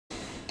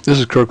This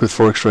is Kirk with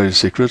Forex Strategy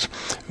Secrets.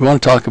 We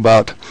want to talk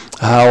about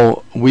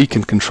how we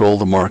can control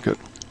the market.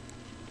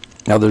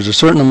 Now, there's a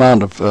certain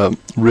amount of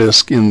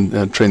risk in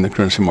trading the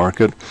currency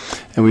market,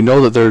 and we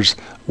know that there's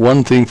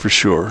one thing for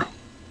sure,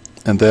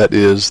 and that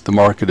is the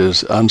market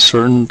is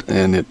uncertain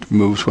and it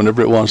moves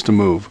whenever it wants to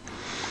move.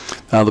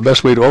 Now, the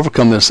best way to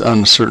overcome this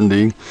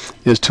uncertainty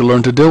is to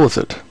learn to deal with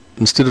it.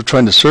 Instead of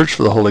trying to search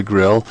for the Holy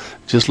Grail,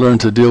 just learn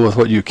to deal with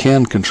what you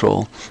can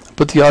control.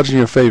 Put the odds in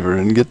your favor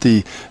and get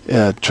the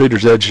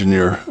trader's edge in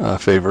your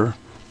favor.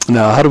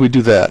 Now, how do we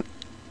do that?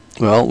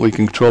 Well, we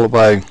can control it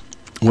by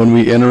when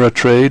we enter a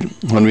trade,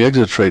 when we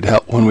exit a trade,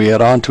 when we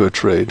add on to a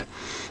trade,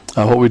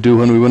 what we do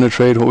when we win a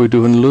trade, what we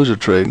do when we lose a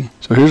trade.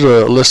 So here's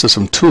a list of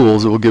some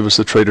tools that will give us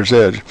the trader's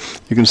edge.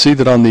 You can see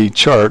that on the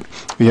chart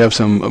we have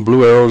some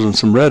blue arrows and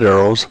some red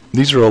arrows.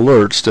 These are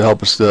alerts to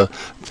help us to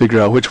figure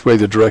out which way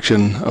the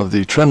direction of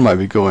the trend might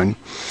be going.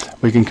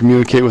 We can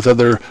communicate with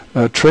other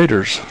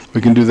traders.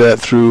 We can do that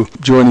through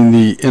joining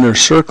the inner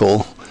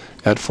circle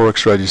at Forex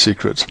Strategy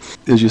Secrets.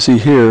 As you see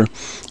here,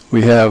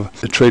 we have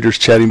the traders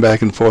chatting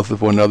back and forth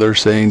with one another,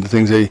 saying the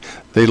things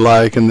they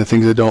like and the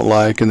things they don't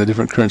like, and the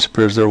different currency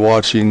pairs they're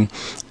watching,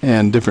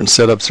 and different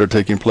setups that are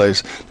taking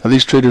place. Now,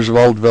 these traders have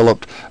all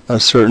developed a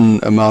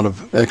certain amount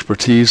of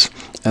expertise,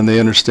 and they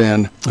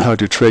understand how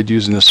to trade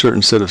using a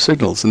certain set of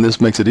signals, and this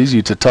makes it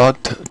easy to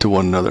talk to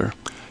one another.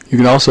 You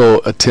can also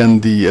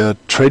attend the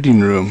trading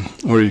room,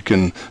 where you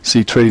can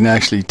see trading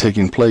actually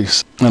taking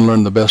place and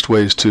learn the best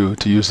ways to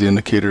use the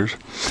indicators.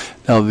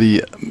 Now,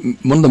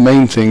 one of the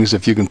main things,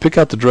 if you can pick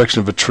out the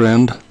direction of a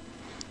trend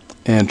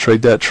and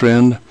trade that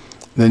trend,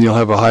 then you'll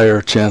have a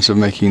higher chance of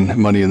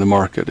making money in the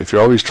market. If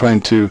you're always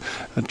trying to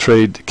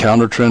trade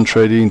counter trend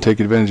trading, take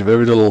advantage of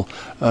every little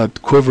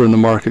quiver in the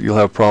market, you'll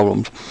have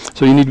problems.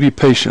 So you need to be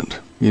patient.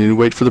 You need to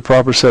wait for the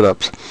proper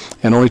setups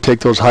and only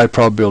take those high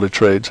probability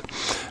trades.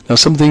 Now,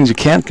 some things you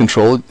can't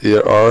control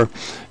are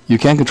you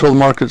can't control the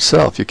market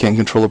itself. You can't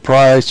control the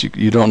price.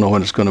 You don't know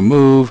when it's going to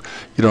move.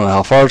 You don't know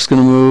how far it's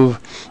going to move.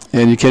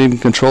 And you can't even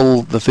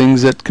control the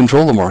things that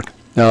control the market.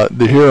 Now,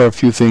 here are a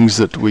few things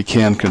that we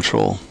can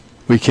control.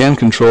 We can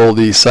control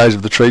the size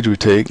of the trades we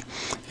take,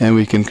 and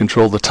we can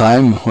control the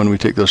time when we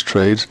take those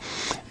trades,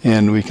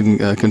 and we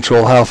can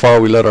control how far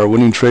we let our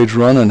winning trades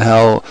run and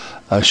how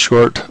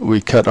short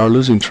we cut our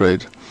losing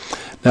trades.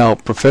 Now,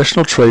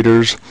 professional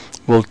traders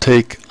will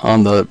take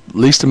on the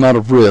least amount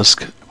of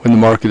risk when the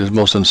market is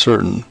most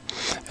uncertain,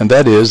 and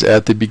that is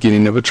at the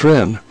beginning of a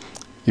trend.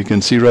 You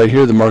can see right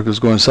here the market is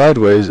going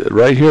sideways.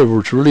 Right here where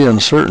it's really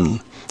uncertain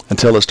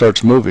until it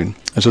starts moving.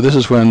 And so this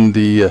is when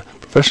the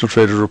professional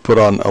traders will put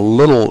on a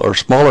little or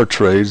smaller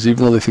trades,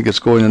 even though they think it's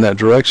going in that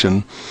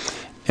direction,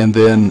 and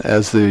then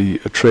as the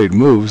trade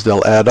moves,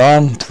 they'll add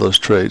on to those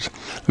trades.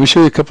 Let me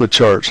show you a couple of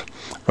charts.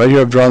 Right here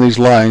I've drawn these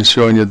lines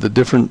showing you the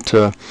different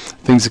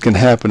things that can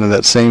happen in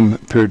that same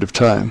period of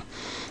time.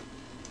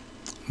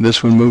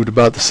 This one moved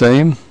about the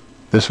same.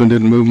 This one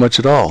didn't move much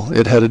at all.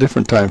 It had a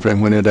different time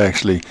frame when it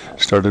actually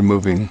started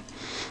moving.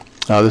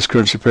 This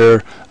currency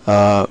pair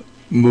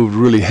moved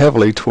really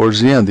heavily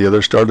towards the end. The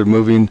other started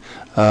moving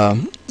a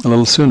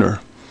little sooner.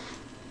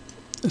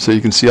 So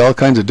you can see all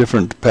kinds of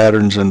different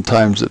patterns and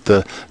times that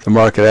the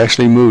market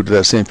actually moved at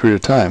that same period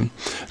of time.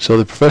 So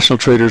the professional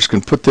traders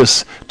can put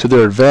this to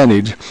their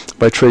advantage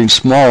by trading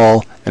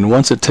small, and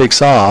once it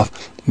takes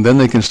off, then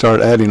they can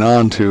start adding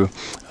on to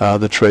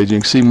the trades. You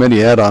can see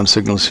many add-on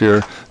signals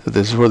here. That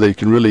this is where they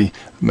can really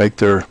make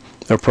their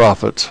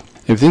profits.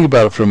 If you think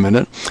about it for a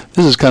minute,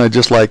 this is kind of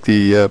just like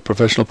the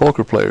professional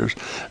poker players.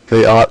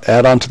 They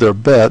add on to their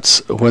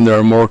bets when there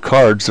are more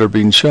cards that are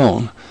being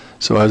shown.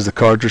 So as the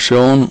cards are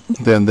shown,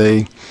 then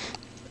they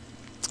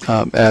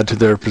add to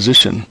their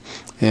position,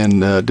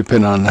 and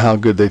depending on how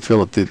good they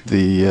feel that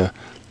the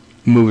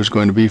move is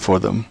going to be for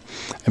them.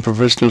 And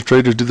professional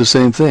traders do the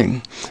same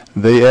thing.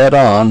 They add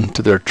on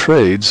to their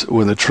trades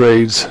when the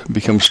trades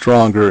become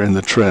stronger in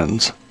the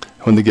trends,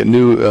 when they get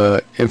new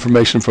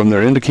information from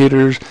their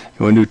indicators,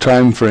 and when new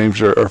time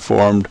frames are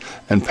formed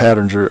and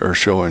patterns are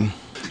showing.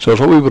 So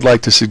what we would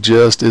like to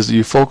suggest is that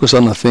you focus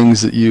on the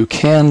things that you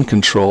can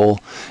control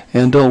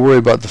and don't worry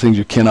about the things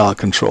you cannot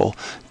control.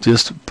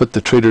 Just put the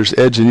trader's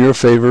edge in your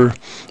favor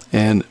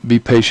and be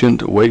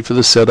patient, wait for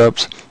the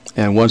setups,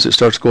 and once it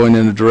starts going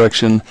in a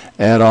direction,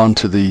 add on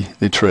to the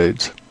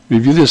trades.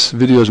 Review this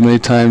video as many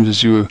times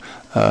as you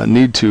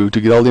need to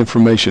get all the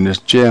information. It's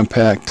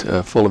jam-packed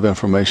full of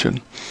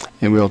information,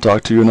 and we'll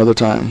talk to you another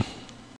time.